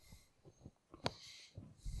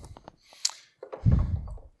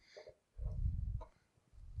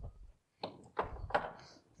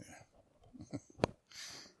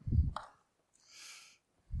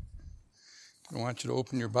want you to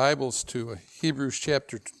open your Bibles to Hebrews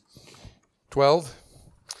chapter 12.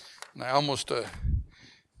 And I almost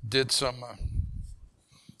did some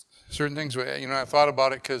certain things. I thought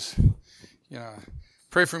about it because,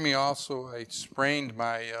 pray for me also. I sprained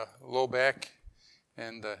my low back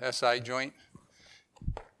and the SI joint.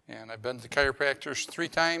 And I've been to the chiropractors 3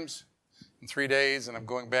 times in 3 days. And I'm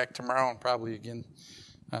going back tomorrow and probably again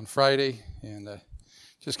on Friday. And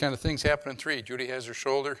just kind of things happen in 3. Judy has her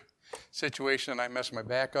shoulder situation, and I messed my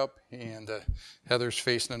back up, and Heather's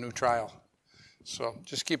facing a new trial. So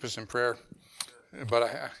just keep us in prayer.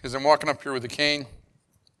 But as I'm walking up here with the cane,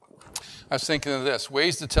 I was thinking of this: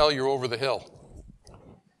 ways to tell you're over the hill.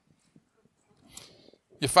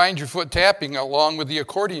 You find your foot tapping along with the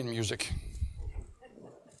accordion music.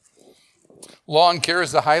 Lawn care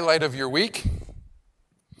is the highlight of your week.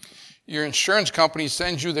 Your insurance company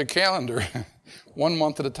sends you their calendar 1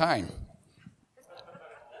 month at a time.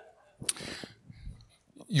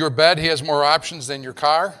 Your bed has more options than your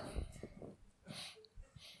car.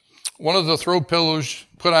 One of the throw pillows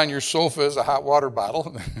put on your sofa is a hot water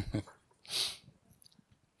bottle.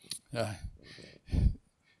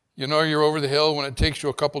 You know you're over the hill when it takes you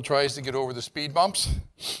a couple tries to get over the speed bumps.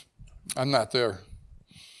 I'm not there.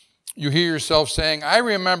 You hear yourself saying, "I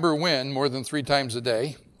remember when," more than 3 times a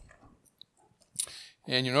day.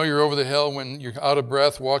 And you know you're over the hill when you're out of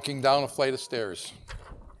breath walking down a flight of stairs.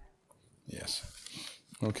 Yes.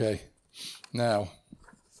 Okay. Now,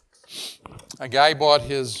 a guy bought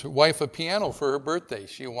his wife a piano for her birthday.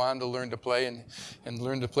 She wanted to learn to play and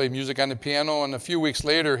learn to play music on the piano. And a few weeks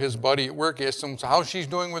later, his buddy at work asked him how she's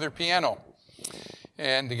doing with her piano.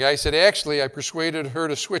 And the guy said, "Actually, I persuaded her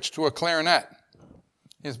to switch to a clarinet."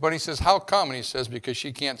 His buddy says, "How come?" And he says, "Because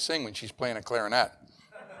she can't sing when she's playing a clarinet."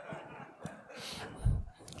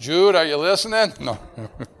 Jude, are you listening? No.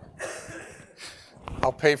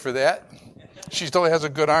 I'll pay for that. She still has a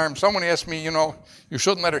good arm. Someone asked me, you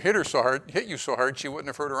shouldn't let her hit you so hard, she wouldn't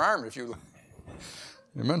have hurt her arm if you...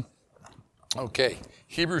 Amen? Okay,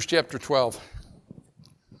 Hebrews chapter 12.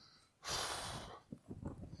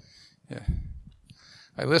 Yeah.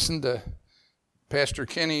 I listened to Pastor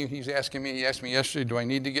Kenny. He asked me yesterday, do I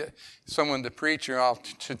need to get someone to preach or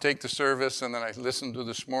to take the service? And then I listened to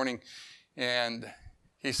this morning, and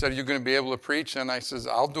he said, "You're going to be able to preach?" And I says,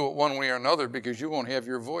 "I'll do it one way or another because you won't have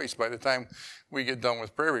your voice by the time we get done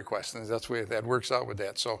with prayer requests." And that's the way that works out with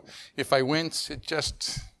that. So if I wince,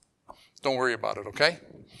 don't worry about it, okay?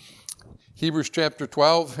 Hebrews chapter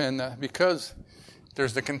 12, and because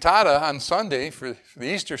there's the cantata on Sunday for the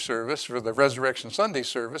Easter service, for the Resurrection Sunday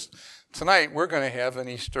service, tonight we're going to have an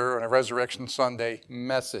Easter and a Resurrection Sunday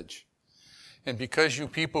message. And because you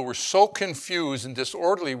people were so confused and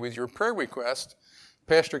disorderly with your prayer request,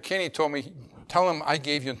 Pastor Kenny told me, tell him I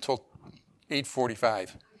gave you until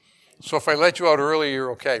 8:45. So if I let you out early,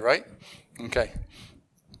 you're okay, right? Okay.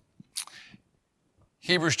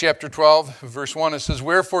 Hebrews chapter 12, verse 1, it says,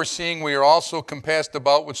 "Wherefore, seeing we are also compassed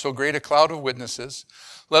about with so great a cloud of witnesses,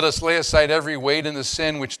 let us lay aside every weight and the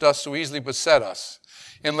sin which doth so easily beset us,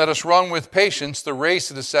 and let us run with patience the race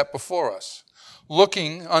that is set before us,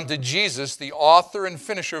 looking unto Jesus, the author and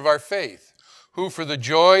finisher of our faith, who for the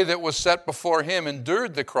joy that was set before him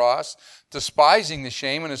endured the cross, despising the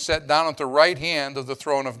shame, and is set down at the right hand of the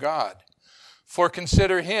throne of God. For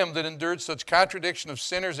consider him that endured such contradiction of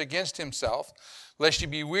sinners against himself, lest ye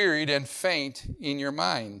be wearied and faint in your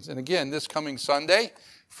minds." And again, this coming Sunday,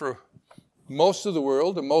 for most of the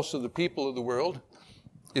world and most of the people of the world,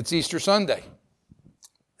 it's Easter Sunday.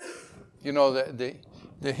 The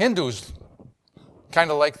Hindus kind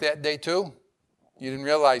of like that day too. You didn't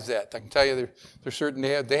realize that. I can tell you they're certain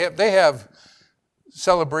they have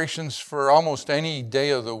celebrations for almost any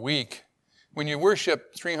day of the week. When you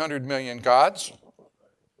worship 300 million gods,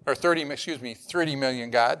 or 30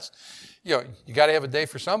 million gods, you got to have a day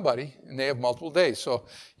for somebody, and they have multiple days. So,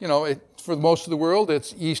 for most of the world,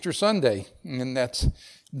 it's Easter Sunday, and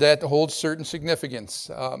that holds certain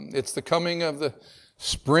significance. It's the coming of the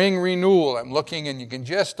spring renewal. I'm looking, and you can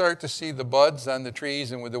just start to see the buds on the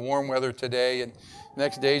trees, and with the warm weather today, and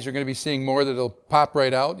next days you're going to be seeing more that'll pop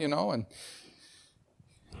right out, and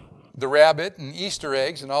the rabbit and Easter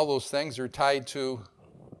eggs and all those things are tied to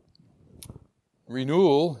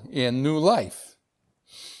renewal and new life.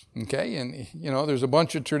 Okay, and there's a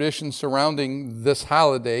bunch of traditions surrounding this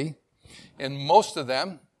holiday, and most of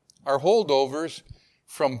them are holdovers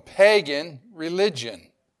from pagan religion.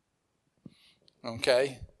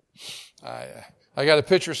 Okay, I got a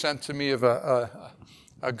picture sent to me of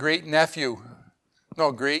a great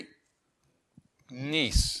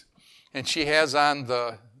niece, and she has on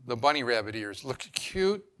the bunny rabbit ears. Look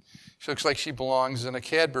cute. She looks like she belongs in a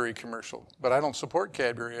Cadbury commercial, but I don't support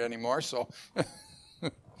Cadbury anymore, so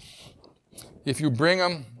if you bring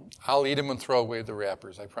them, I'll eat them and throw away the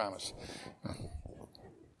wrappers, I promise.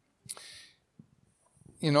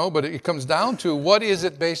 But it comes down to what is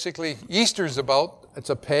it basically Easter's about? It's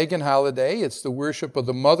a pagan holiday. It's the worship of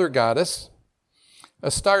the mother goddess,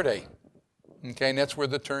 Astarte. Okay, and that's where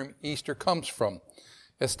the term Easter comes from.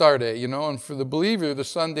 Astarte, and for the believer, the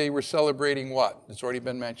Sunday we're celebrating what? It's already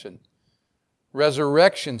been mentioned.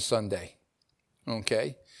 Resurrection Sunday.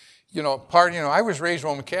 Okay? I was raised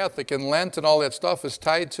Roman Catholic, and Lent and all that stuff is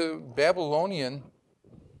tied to Babylonian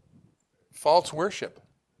false worship.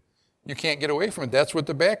 You can't get away from it. That's what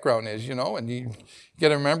the background is, and you got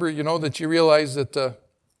to remember, that you realize that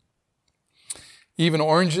even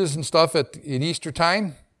oranges and stuff at Easter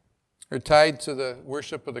time are tied to the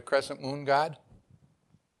worship of the crescent moon god.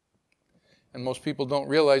 And most people don't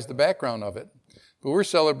realize the background of it. But we're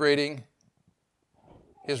celebrating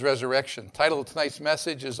his resurrection. The title of tonight's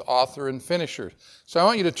message is Author and Finisher. So I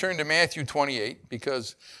want you to turn to Matthew 28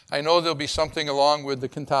 because I know there'll be something along with the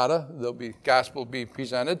cantata. There'll be gospel be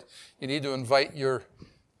presented. You need to invite your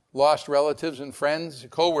lost relatives and friends,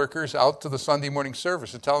 co-workers out to the Sunday morning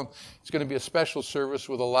service and tell them it's going to be a special service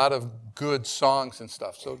with a lot of good songs and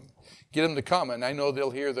stuff. So get them to come, and I know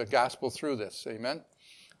they'll hear the gospel through this. Amen?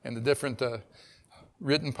 And the different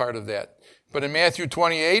written part of that. But in Matthew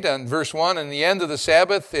 28 and verse 1, in the end of the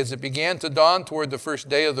Sabbath, as it began to dawn toward the first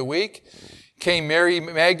day of the week, came Mary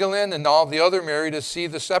Magdalene and all the other Mary to see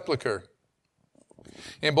the sepulchre.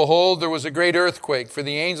 And behold, there was a great earthquake, for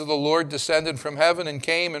the angel of the Lord descended from heaven and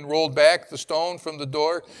came and rolled back the stone from the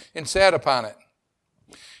door and sat upon it.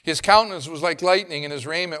 His countenance was like lightning, and his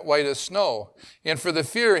raiment white as snow. And for the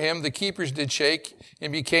fear of him, the keepers did shake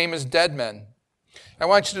and became as dead men. I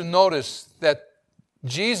want you to notice that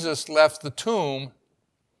Jesus left the tomb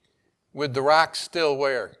with the rock still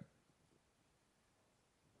where?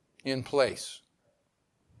 In place.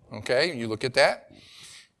 Okay, you look at that.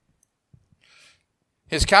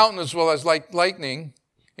 His countenance was like lightning,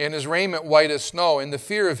 and his raiment white as snow. In the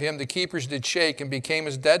fear of him, the keepers did shake and became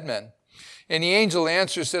as dead men. And the angel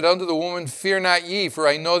answered, said unto the woman, Fear not ye, for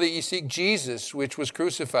I know that ye seek Jesus, which was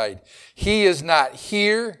crucified. He is not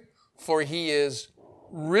here, for he is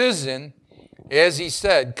risen, as he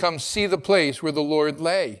said, come see the place where the Lord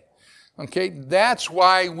lay. Okay, that's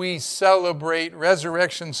why we celebrate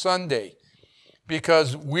Resurrection Sunday,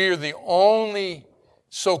 because we're the only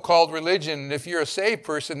so-called religion. And if you're a saved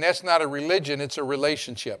person, that's not a religion, it's a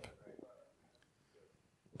relationship.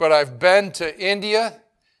 But I've been to India.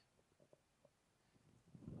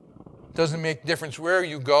 Doesn't make a difference where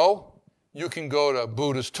you go. You can go to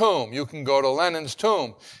Buddha's tomb. You can go to Lenin's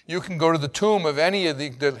tomb. You can go to the tomb of any of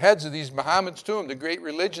the heads of these Muhammad's tomb, the great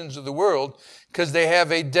religions of the world, because they have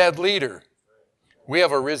a dead leader. We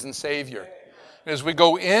have a risen Savior. And as we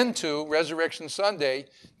go into Resurrection Sunday,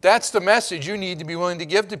 that's the message you need to be willing to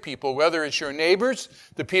give to people, whether it's your neighbors,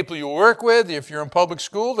 the people you work with, if you're in public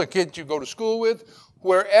school, the kids you go to school with,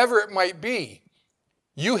 wherever it might be.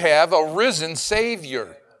 You have a risen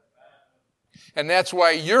Savior. And that's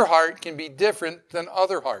why your heart can be different than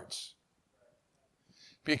other hearts.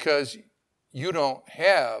 Because you don't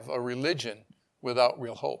have a religion without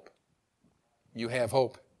real hope. You have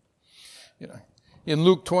hope. In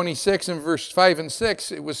Luke 26 and verse 5 and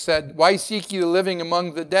 6, it was said, Why seek ye the living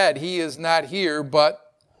among the dead? He is not here, but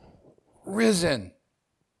risen.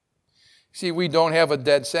 See, we don't have a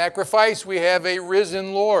dead sacrifice. We have a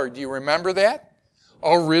risen Lord. Do you remember that?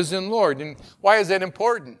 A risen Lord. And why is that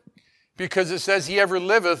important? Because it says he ever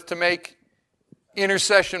liveth to make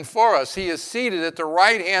intercession for us. He is seated at the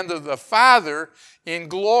right hand of the Father in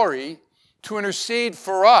glory to intercede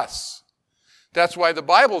for us. That's why the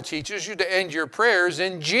Bible teaches you to end your prayers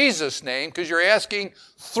in Jesus' name, because you're asking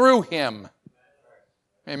through him.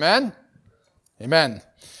 Amen? Amen.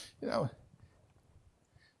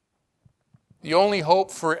 The only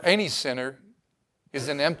hope for any sinner is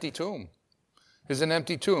an empty tomb. Is an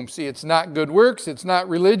empty tomb. See, it's not good works, it's not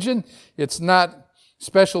religion, it's not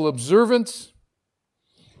special observance,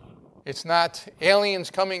 it's not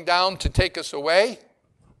aliens coming down to take us away.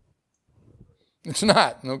 It's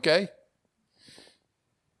not, okay?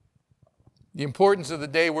 The importance of the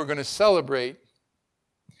day we're going to celebrate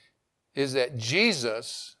is that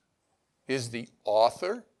Jesus is the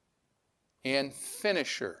author and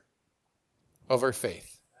finisher of our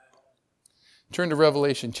faith. Turn to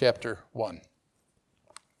Revelation chapter 1.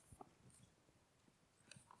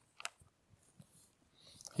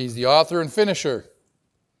 He's the author and finisher.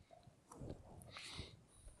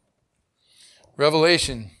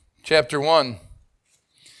 Revelation chapter 1,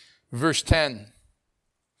 verse 10.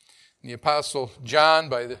 The Apostle John,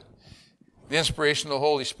 by the inspiration of the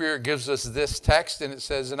Holy Spirit, gives us this text, and it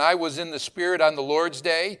says, "And I was in the Spirit on the Lord's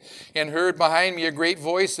day, and heard behind me a great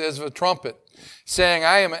voice as of a trumpet, saying,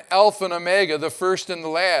 I am Alpha and Omega, the first and the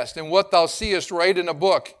last, and what thou seest write in a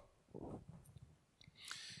book."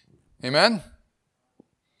 Amen?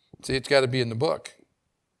 See, it's got to be in the book.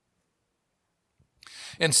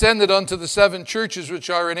 "And send it unto the 7 churches which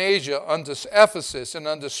are in Asia, unto Ephesus, and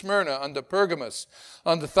unto Smyrna, unto Pergamos,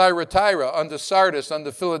 unto Thyatira, unto Sardis,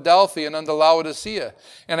 unto Philadelphia, and unto Laodicea.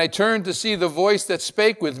 And I turned to see the voice that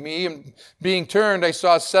spake with me, and being turned, I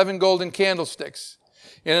saw 7 golden candlesticks.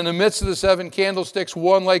 And in the midst of the 7 candlesticks,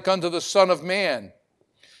 one like unto the Son of Man."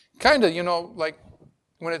 Kind of, like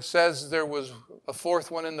when it says there was a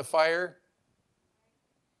 4th one in the fire,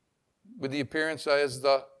 with the appearance as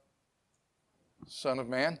the Son of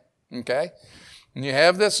Man. Okay? And you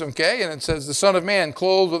have this, okay? And it says, "The Son of Man,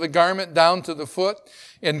 clothed with a garment down to the foot,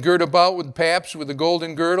 and girt about with paps with a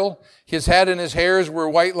golden girdle. His head and his hairs were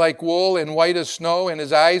white like wool, and white as snow, and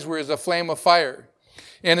his eyes were as a flame of fire.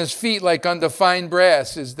 And his feet like unto fine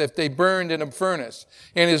brass, as if they burned in a furnace.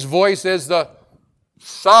 And his voice as the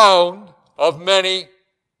sound of many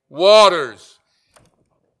waters."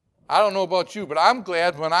 I don't know about you, but I'm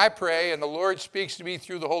glad when I pray and the Lord speaks to me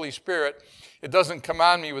through the Holy Spirit, it doesn't come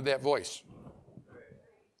on me with that voice.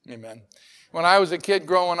 Amen. When I was a kid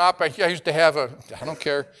growing up, I used to have I don't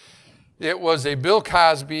care, it was a Bill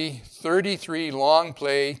Cosby 33 long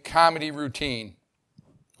play comedy routine.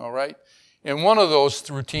 All right? And one of those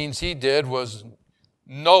routines he did was,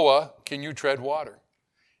 "Noah, can you tread water?"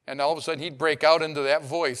 And all of a sudden he'd break out into that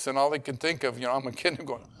voice, and all they could think of, I'm a kid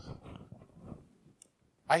going,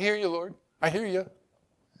 "I hear you, Lord. I hear you."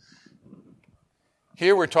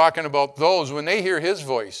 Here we're talking about those, when they hear his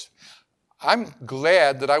voice. I'm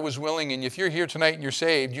glad that I was willing, and if you're here tonight and you're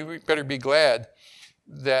saved, you better be glad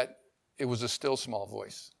that it was a still small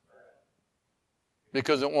voice.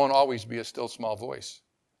 Because it won't always be a still small voice.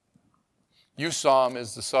 You saw him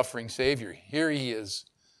as the suffering Savior. Here he is,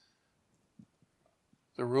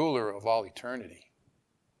 the ruler of all eternity.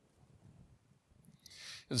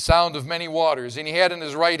 The sound of many waters. "And he had in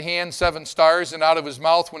his right hand 7 stars, and out of his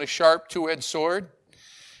mouth went a sharp 2-edged sword.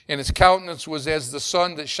 And his countenance was as the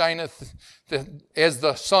sun that shineth, as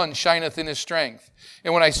the sun shineth in his strength.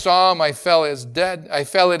 And when I saw him, I fell as dead. I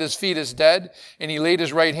fell at his feet as dead. And he laid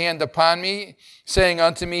his right hand upon me, saying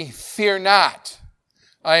unto me, Fear not,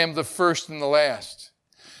 I am the first and the last.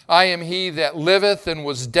 I am he that liveth and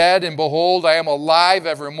was dead, and behold, I am alive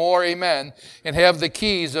evermore, amen, and have the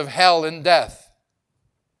keys of hell and death."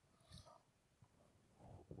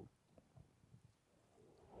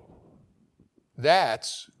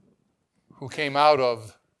 That's who came out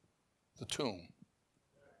of the tomb.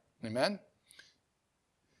 Amen?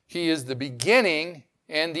 He is the beginning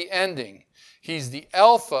and the ending. He's the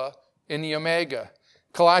Alpha and the Omega.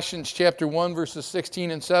 Colossians chapter 1, verses 16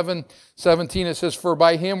 and 17, it says, "For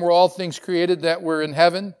by him were all things created that were in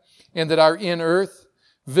heaven and that are in earth,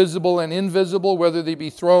 visible and invisible, whether they be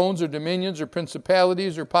thrones or dominions or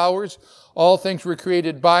principalities or powers. All things were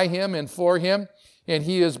created by him and for him. And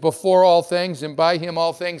he is before all things, and by him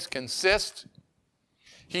all things consist."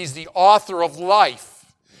 He's the author of life,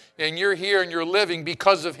 and you're here and you're living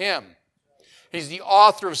because of him. He's the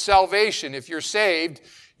author of salvation. If you're saved,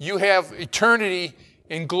 you have eternity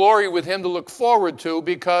in glory with him to look forward to,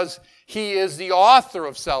 because he is the author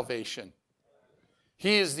of salvation.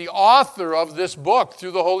 He is the author of this book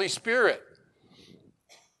through the Holy Spirit.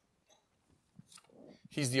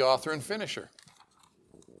 He's the author and finisher.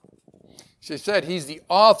 She said he's the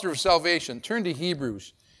author of salvation. Turn to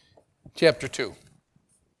Hebrews chapter 2.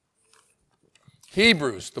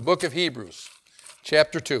 Hebrews, the book of Hebrews,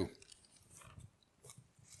 chapter 2.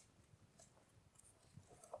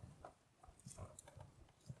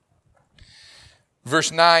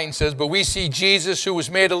 Verse 9 says, "But we see Jesus, who was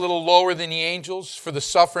made a little lower than the angels for the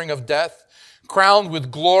suffering of death, crowned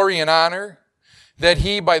with glory and honor, that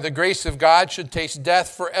he, by the grace of God, should taste death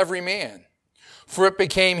for every man. For it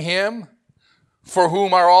became him, for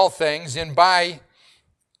whom are all things, and by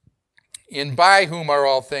whom are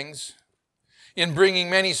all things, in bringing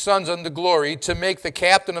many sons unto glory, to make the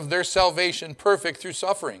captain of their salvation perfect through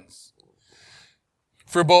sufferings.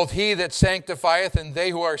 For both he that sanctifieth and they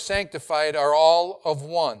who are sanctified are all of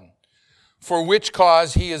one. For which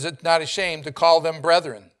cause he is not ashamed to call them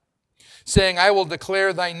brethren, saying, I will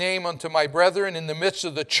declare thy name unto my brethren. In the midst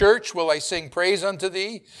of the church will I sing praise unto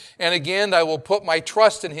thee. And again I will put my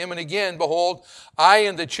trust in him. And again, behold, I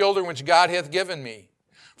and the children which God hath given me.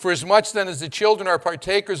 For as much then as the children are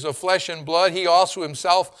partakers of flesh and blood, he also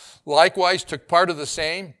himself likewise took part of the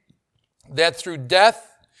same, that through death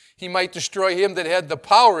he might destroy him that had the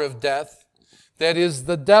power of death, that is,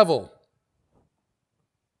 the devil,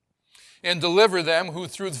 and deliver them who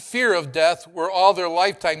through the fear of death were all their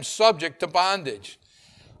lifetime subject to bondage.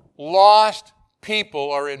 Lost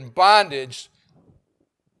people are in bondage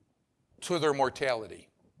to their mortality.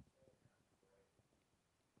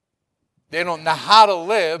 They don't know how to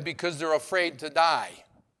live because they're afraid to die.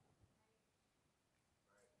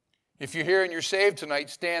 If you're here and you're saved tonight,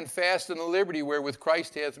 stand fast in the liberty wherewith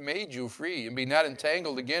Christ hath made you free, and be not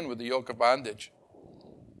entangled again with the yoke of bondage.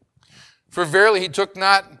 For verily he took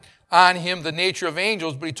not on him the nature of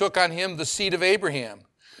angels, but he took on him the seed of Abraham.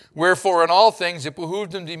 Wherefore in all things it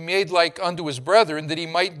behooved him to be made like unto his brethren, that he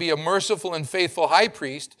might be a merciful and faithful high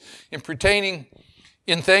priest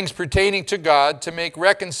in things pertaining to God, to make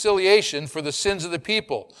reconciliation for the sins of the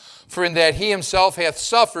people. For in that he himself hath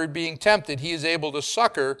suffered, being tempted, he is able to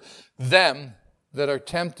succor them that are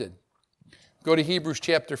tempted. Go to Hebrews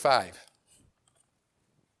chapter 5.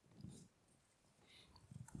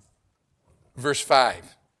 Verse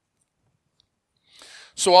 5.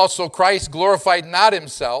 So also Christ glorified not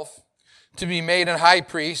himself to be made an high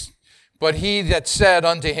priest, but he that said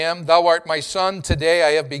unto him, Thou art my son, today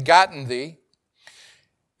I have begotten thee.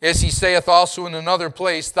 As he saith also in another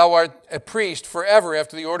place, Thou art a priest forever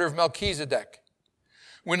after the order of Melchizedek.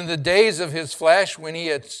 When in the days of his flesh, when he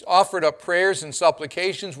had offered up prayers and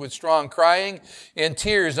supplications with strong crying and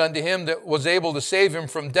tears unto him that was able to save him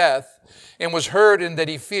from death, and was heard in that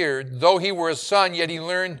he feared, though he were a son, yet he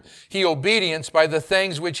learned obedience by the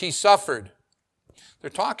things which he suffered.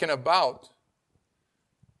 They're talking about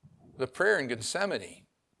the prayer in Gethsemane.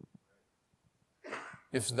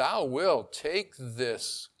 If thou wilt take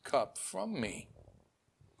this cup from me.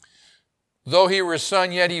 Though he were a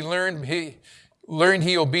son, yet he learned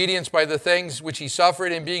obedience by the things which he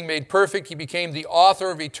suffered, and being made perfect, he became the author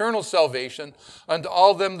of eternal salvation unto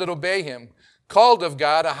all them that obey him, called of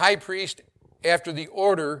God a high priest after the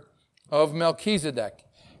order of Melchizedek.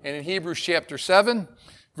 And in Hebrews chapter 7,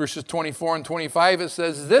 verses 24 and 25, it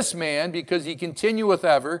says, This man, because he continueth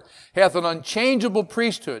ever, hath an unchangeable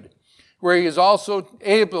priesthood, where he is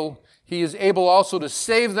able also to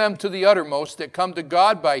save them to the uttermost that come to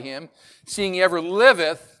God by him, seeing he ever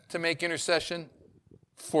liveth to make intercession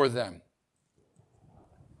for them.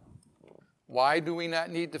 Why do we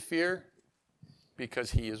not need to fear?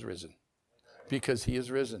 Because he is risen. Because he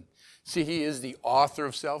is risen. See, he is the author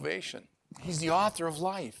of salvation. He's the author of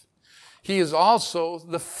life. He is also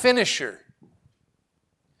the finisher.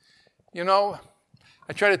 You know,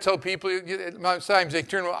 I try to tell people, sometimes they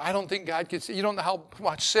turn, I don't think God can see. You don't know how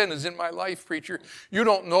much sin is in my life, preacher. You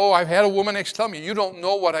don't know. I've had a woman next tell me, you don't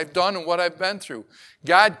know what I've done and what I've been through.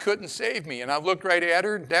 God couldn't save me. And I looked right at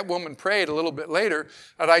her. That woman prayed a little bit later.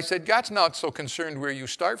 And I said, God's not so concerned where you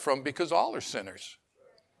start from because all are sinners.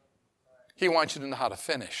 He wants you to know how to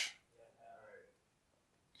finish.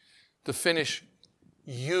 To finish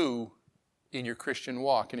you in your Christian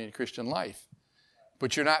walk and in your Christian life.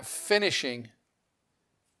 But you're not finishing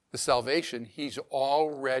the salvation. He's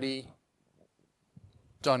already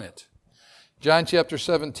done it. John chapter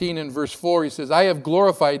 17 and verse 4, he says, I have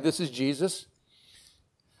glorified, this is Jesus,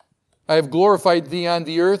 I have glorified thee on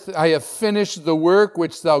the earth. I have finished the work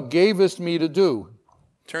which thou gavest me to do.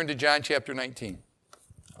 Turn to John chapter 19.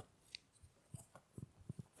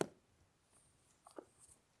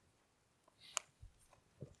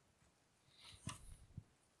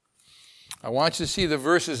 I want you to see the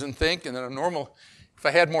verses and think, and then if I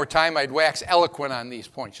had more time, I'd wax eloquent on these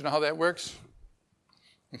points. You know how that works?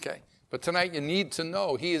 Okay. But tonight you need to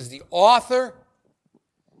know he is the author.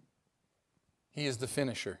 He is the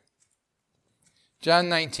finisher. John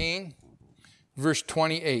 19, verse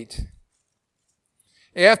 28.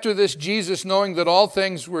 After this, Jesus, knowing that all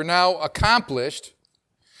things were now accomplished,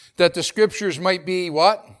 that the scriptures might be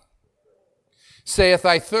what? Saith,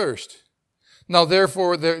 I thirst. Now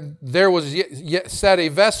therefore there was yet set a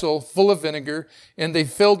vessel full of vinegar, and they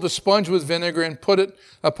filled the sponge with vinegar and put it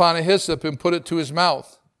upon a hyssop and put it to his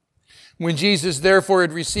mouth. When Jesus therefore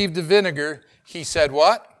had received the vinegar, he said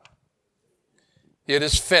what? It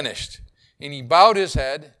is finished. And he bowed his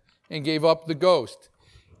head and gave up the ghost.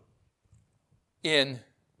 You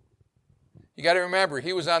got to remember,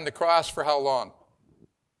 he was on the cross for how long?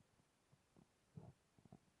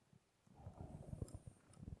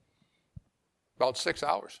 About 6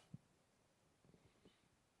 hours.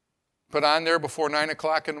 Put on there before 9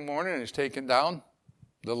 o'clock in the morning and is taken down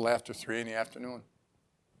a little after 3 in the afternoon.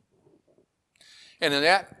 And in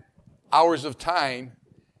that hours of time,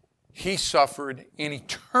 he suffered an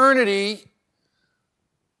eternity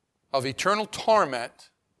of eternal torment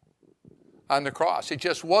on the cross. It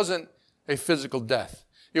just wasn't a physical death.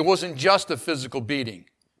 It wasn't just a physical beating.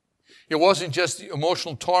 It wasn't just the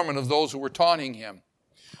emotional torment of those who were taunting him.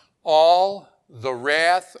 All the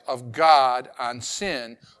wrath of God on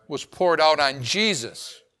sin was poured out on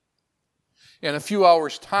Jesus in a few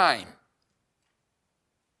hours' time.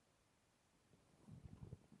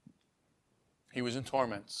 He was in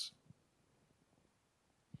torments.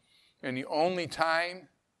 And the only time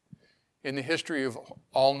in the history of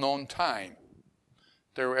all known time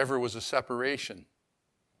there ever was a separation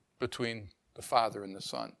between the Father and the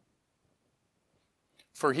Son.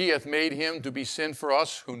 For he hath made him to be sin for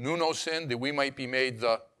us who knew no sin, that we might be made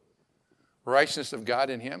the righteousness of God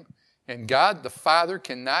in him. And God the Father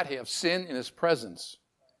cannot have sin in his presence.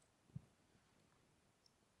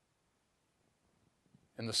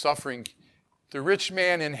 And the suffering, the rich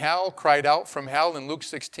man in hell cried out from hell in Luke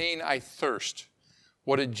 16, I thirst.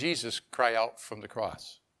 What did Jesus cry out from the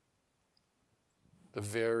cross? The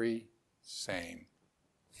very same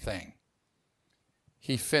thing.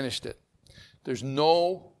 He finished it. There's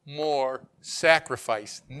no more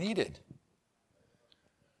sacrifice needed.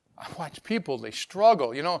 I watch people, they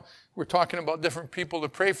struggle. You know, we're talking about different people to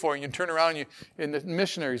pray for, and you turn around and the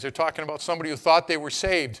missionaries, they're talking about somebody who thought they were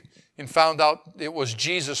saved and found out it was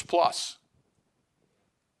Jesus plus.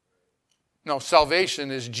 No,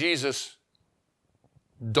 salvation is Jesus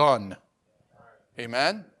done.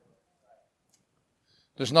 Amen?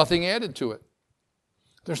 There's nothing added to it.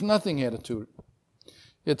 There's nothing added to it.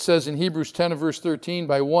 It says in Hebrews 10 verse 13,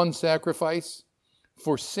 by one sacrifice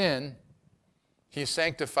for sin, he is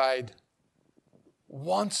sanctified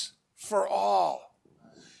once for all.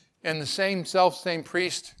 And the same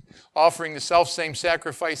priest offering the self-same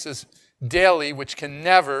sacrifices daily, which can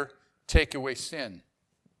never take away sin.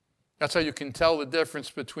 That's how you can tell the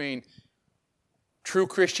difference between true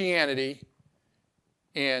Christianity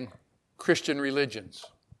and Christian religions.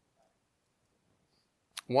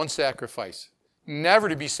 One sacrifice. Never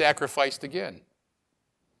to be sacrificed again.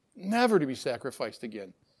 Never to be sacrificed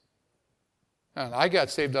again. And I got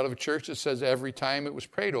saved out of a church that says every time it was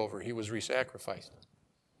prayed over, he was re-sacrificed.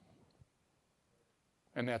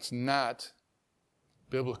 And that's not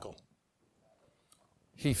biblical.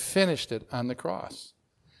 He finished it on the cross.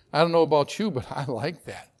 I don't know about you, but I like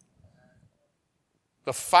that.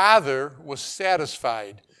 The Father was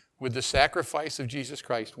satisfied with the sacrifice of Jesus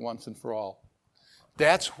Christ once and for all.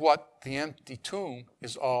 That's what the empty tomb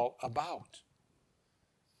is all about.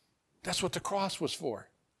 That's what the cross was for.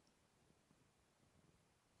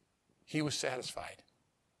 He was satisfied.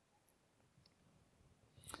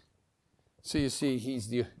 So you see, he's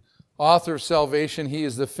the author of salvation. He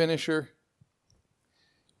is the finisher.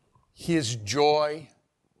 His joy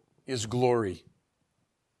is glory.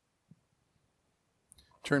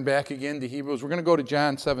 Turn back again to Hebrews. We're going to go to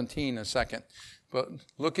John 17 in a second. But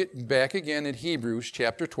look back again at Hebrews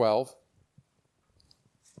chapter 12.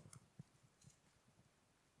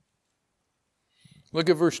 Look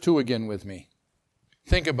at verse 2 again with me.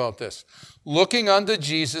 Think about this. Looking unto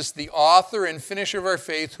Jesus, the author and finisher of our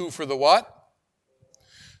faith, who for the what?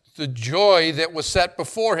 The joy that was set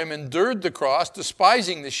before him endured the cross,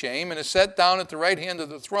 despising the shame, and is set down at the right hand of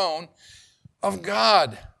the throne of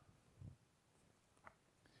God.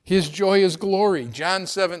 His joy is glory. John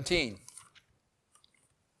 17.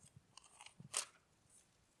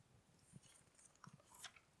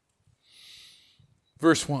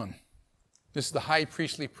 Verse 1. This is the high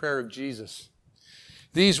priestly prayer of Jesus.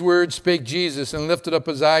 These words spake Jesus, and lifted up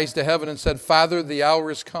his eyes to heaven, and said, Father, the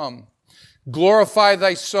hour is come. Glorify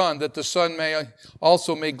thy Son, that the Son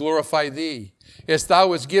also may glorify thee. As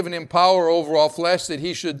thou hast given him power over all flesh, that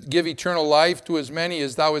he should give eternal life to as many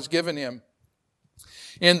as thou hast given him.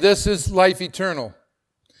 And this is life eternal,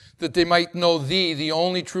 that they might know thee, the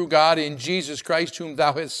only true God, and Jesus Christ, whom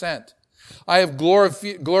thou hast sent. I have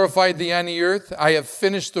glorified thee on the earth. I have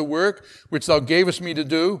finished the work which thou gavest me to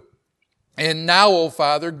do. And now, O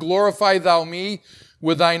Father, glorify thou me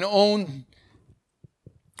with thine own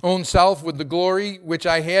self, with the glory which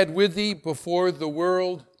I had with thee before the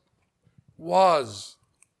world was.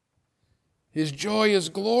 His joy is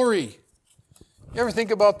glory. You ever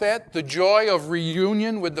think about that? The joy of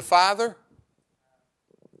reunion with the Father?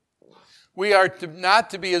 We are not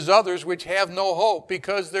to be as others which have no hope,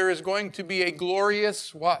 because there is going to be a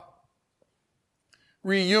glorious what?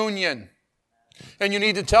 Reunion. And you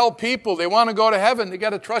need to tell people they want to go to heaven, they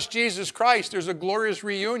got to trust Jesus Christ. There's a glorious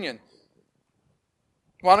reunion.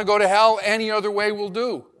 Want to go to hell? Any other way will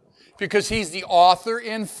do. Because he's the author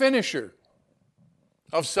and finisher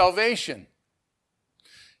of salvation.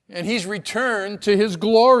 And he's returned to his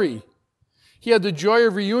glory. He had the joy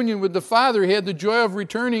of reunion with the Father. He had the joy of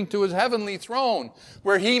returning to his heavenly throne,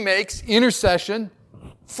 where he makes intercession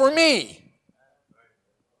for me.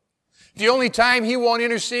 The only time he won't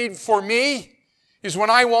intercede for me is when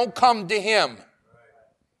I won't come to him.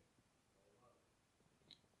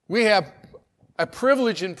 We have a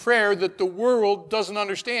privilege in prayer that the world doesn't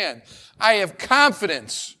understand. I have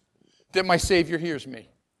confidence that my Savior hears me.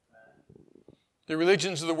 The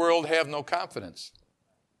religions of the world have no confidence.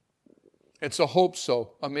 It's a hope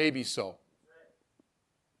so, a maybe so.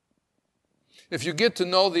 If you get to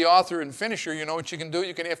know the author and finisher, you know what you can do?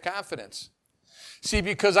 You can have confidence. See,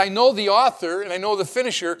 because I know the author and I know the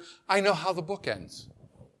finisher, I know how the book ends.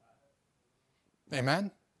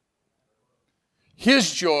 Amen?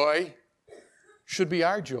 His joy should be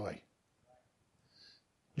our joy.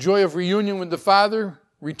 Joy of reunion with the Father,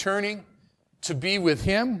 returning to be with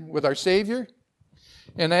him, with our Savior.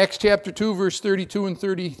 In Acts chapter 2, verse 32 and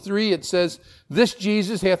 33, it says, "This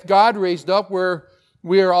Jesus hath God raised up, where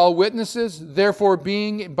we are all witnesses. Therefore,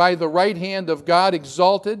 being by the right hand of God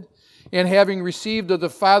exalted, and having received of the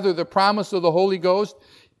Father the promise of the Holy Ghost,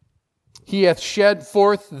 he hath shed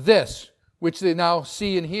forth this, which they now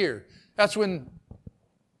see and hear." That's when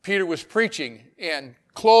Peter was preaching, and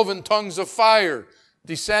cloven tongues of fire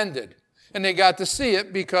descended. And they got to see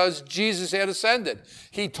it because Jesus had ascended.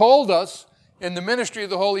 He told us in the ministry of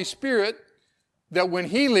the Holy Spirit that when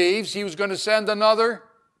he leaves, he was going to send another.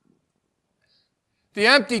 The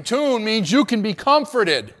empty tomb means you can be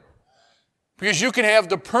comforted because you can have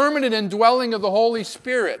the permanent indwelling of the Holy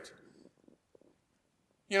Spirit.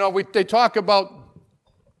 You know, they talk about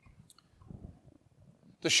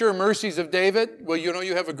the sure mercies of David. Well, you know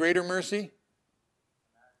you have a greater mercy.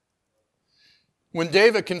 When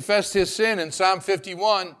David confessed his sin in Psalm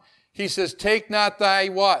 51, he says, "Take not thy"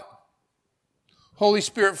 what? "Holy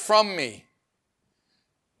Spirit from me."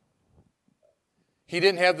 He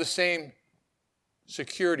didn't have the same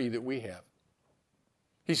security that we have.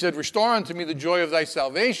 He said, "Restore unto me the joy of thy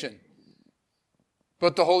salvation."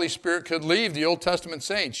 But the Holy Spirit could leave the Old Testament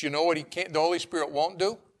saints. You know what the Holy Spirit won't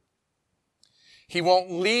do? He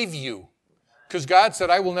won't leave you. Because God said,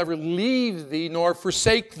 "I will never leave thee nor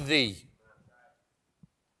forsake thee."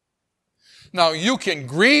 Now, you can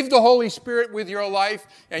grieve the Holy Spirit with your life,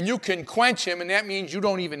 and you can quench him, and that means you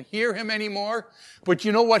don't even hear him anymore. But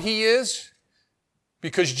you know what he is?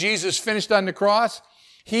 Because Jesus finished on the cross,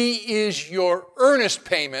 he is your earnest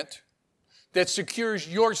payment that secures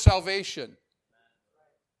your salvation.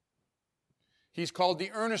 He's called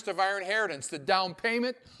the earnest of our inheritance, the down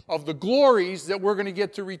payment of the glories that we're going to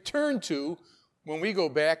get to return to when we go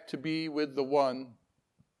back to be with the one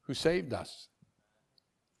who saved us.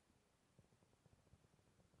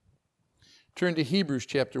 Turn to Hebrews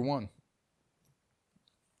chapter 1.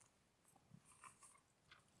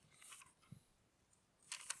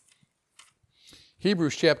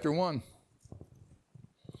 Hebrews chapter 1,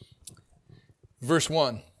 verse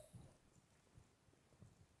 1.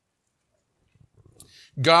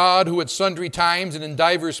 God, who at sundry times and in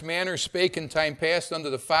divers manners spake in time past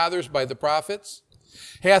unto the fathers by the prophets,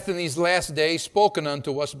 hath in these last days spoken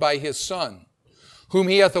unto us by his Son, whom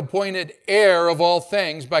he hath appointed heir of all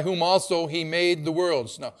things, by whom also he made the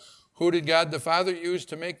worlds. Now, who did God the Father use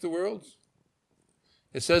to make the worlds?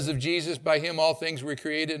 It says of Jesus, by him all things were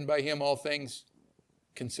created, and by him all things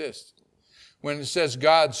consist. When it says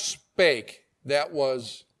God spake, that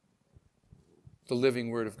was the living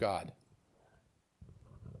word of God.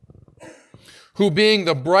 Who being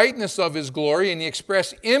the brightness of his glory and the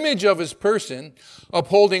express image of his person,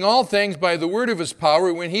 upholding all things by the word of his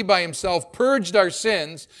power, when he by himself purged our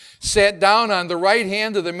sins, sat down on the right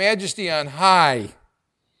hand of the majesty on high.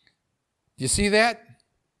 You see that?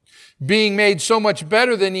 Being made so much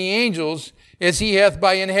better than the angels, as he hath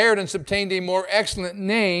by inheritance obtained a more excellent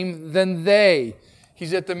name than they.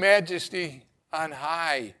 He's at the majesty on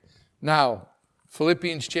high. Now,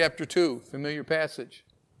 Philippians chapter 2, familiar passage.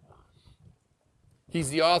 He's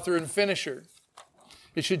the author and finisher.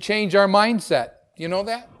 It should change our mindset. You know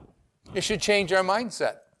that? It should change our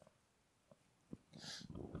mindset.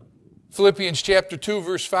 Philippians chapter 2,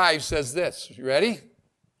 verse 5 says this. You ready?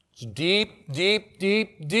 It's deep, deep,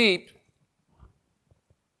 deep, deep.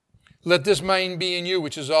 Let this mind be in you,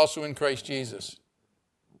 which is also in Christ Jesus,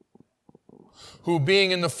 who being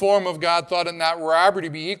in the form of God thought it not robbery to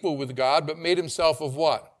be equal with God, but made himself of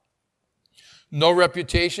what? No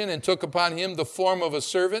reputation, and took upon him the form of a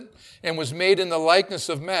servant, and was made in the likeness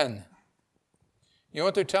of men. You know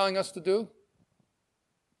what they're telling us to do?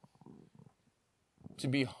 To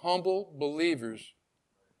be humble believers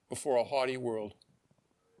before a haughty world.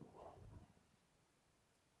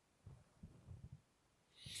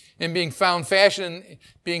 And being found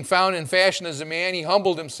in fashion as a man, he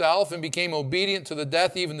humbled himself and became obedient to the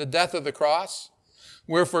death, even the death of the cross.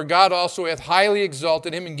 Wherefore God also hath highly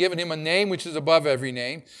exalted him and given him a name which is above every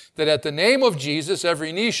name, that at the name of Jesus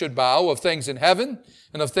every knee should bow, of things in heaven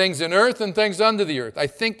and of things in earth and things under the earth. I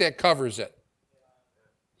think that covers it.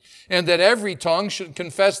 And that every tongue should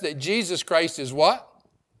confess that Jesus Christ is what?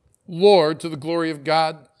 Lord, to the glory of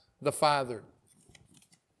God the Father.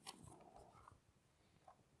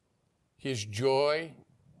 His joy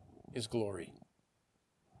is glory.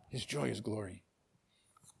 His joy is glory.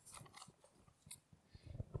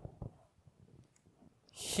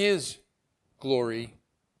 His glory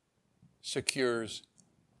secures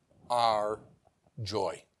our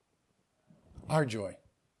joy. Our joy.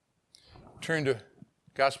 Turn to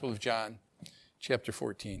Gospel of John, chapter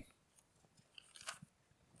 14.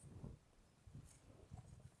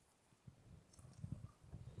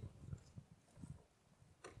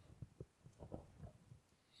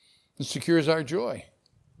 It secures our joy.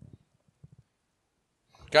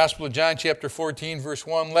 Gospel of John, chapter 14, verse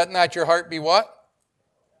 1. Let not your heart be what?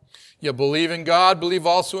 You believe in God, believe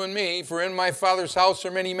also in me, for in my Father's house are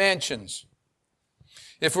many mansions.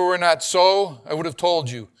 If it were not so, I would have told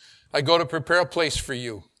you, I go to prepare a place for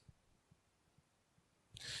you.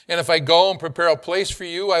 And if I go and prepare a place for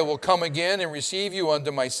you, I will come again and receive you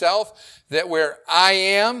unto myself, that where I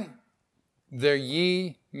am, there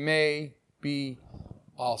ye may be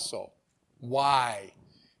also. Why?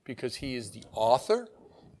 Because he is the author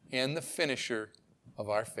and the finisher of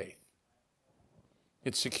our faith.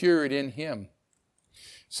 It's secured in him.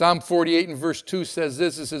 Psalm 48 and verse 2 says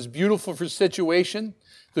this. It says, beautiful for situation,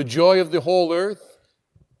 the joy of the whole earth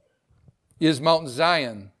is Mount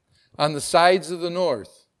Zion on the sides of the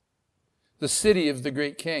north, the city of the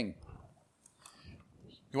great king.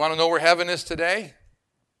 You want to know where heaven is today?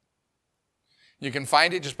 You can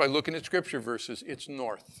find it just by looking at scripture verses. It's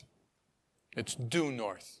north. It's due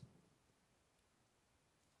north.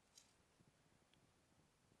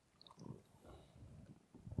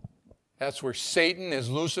 That's where Satan,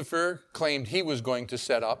 as Lucifer, claimed he was going to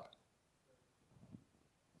set up.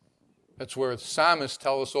 That's where the psalmists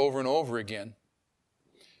tell us over and over again.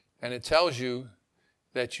 And it tells you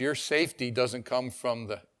that your safety doesn't come from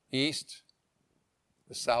the east,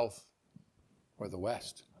 the south, or the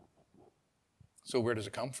west. So where does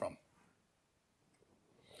it come from?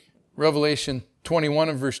 Revelation 21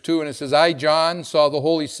 and verse 2, and it says, I, John, saw the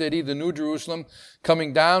holy city, the new Jerusalem,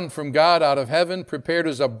 coming down from God out of heaven, prepared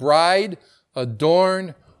as a bride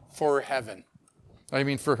adorned for heaven. I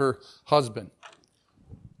mean for her husband.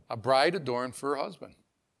 A bride adorned for her husband.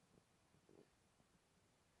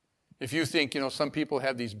 If you think, some people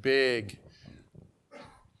have these big,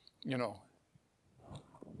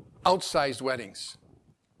 outsized weddings.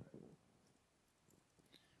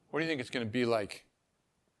 What do you think it's going to be like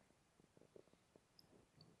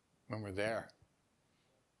when we're there?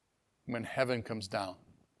 When heaven comes down.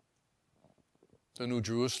 The New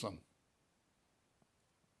Jerusalem.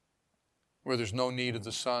 Where there's no need of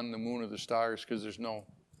the sun, the moon, or the stars because there's no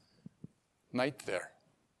night there.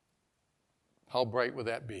 How bright would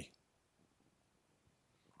that be?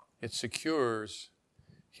 It secures,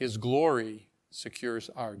 his glory secures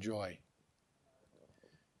our joy.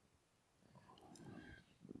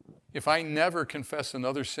 If I never confess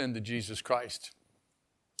another sin to Jesus Christ,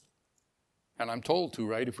 and I'm told to,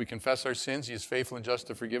 right? If we confess our sins, he is faithful and just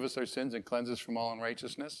to forgive us our sins and cleanse us from all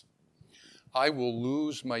unrighteousness. I will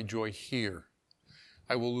lose my joy here.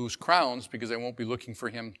 I will lose crowns because I won't be looking for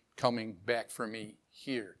him coming back for me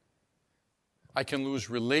here. I can lose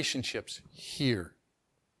relationships here.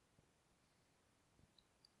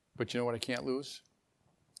 But you know what I can't lose?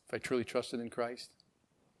 If I truly trusted in Christ,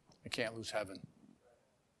 I can't lose heaven.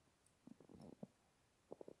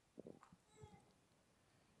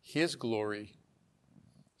 His glory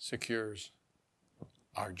secures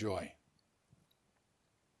our joy.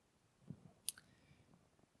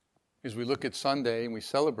 As we look at Sunday and we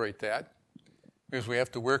celebrate that, because we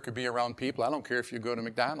have to work or be around people, I don't care if you go to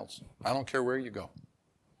McDonald's. I don't care where you go.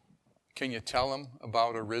 Can you tell them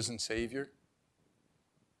about a risen Savior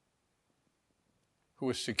who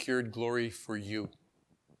has secured glory for you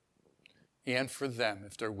and for them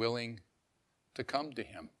if they're willing to come to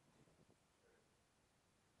him?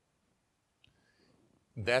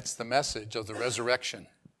 That's the message of the resurrection.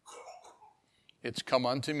 It's come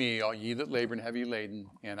unto me, all ye that labor and heavy laden,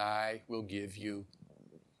 and I will give you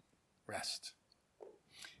rest.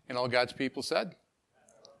 And all God's people said,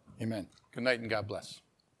 amen. Good night and God bless.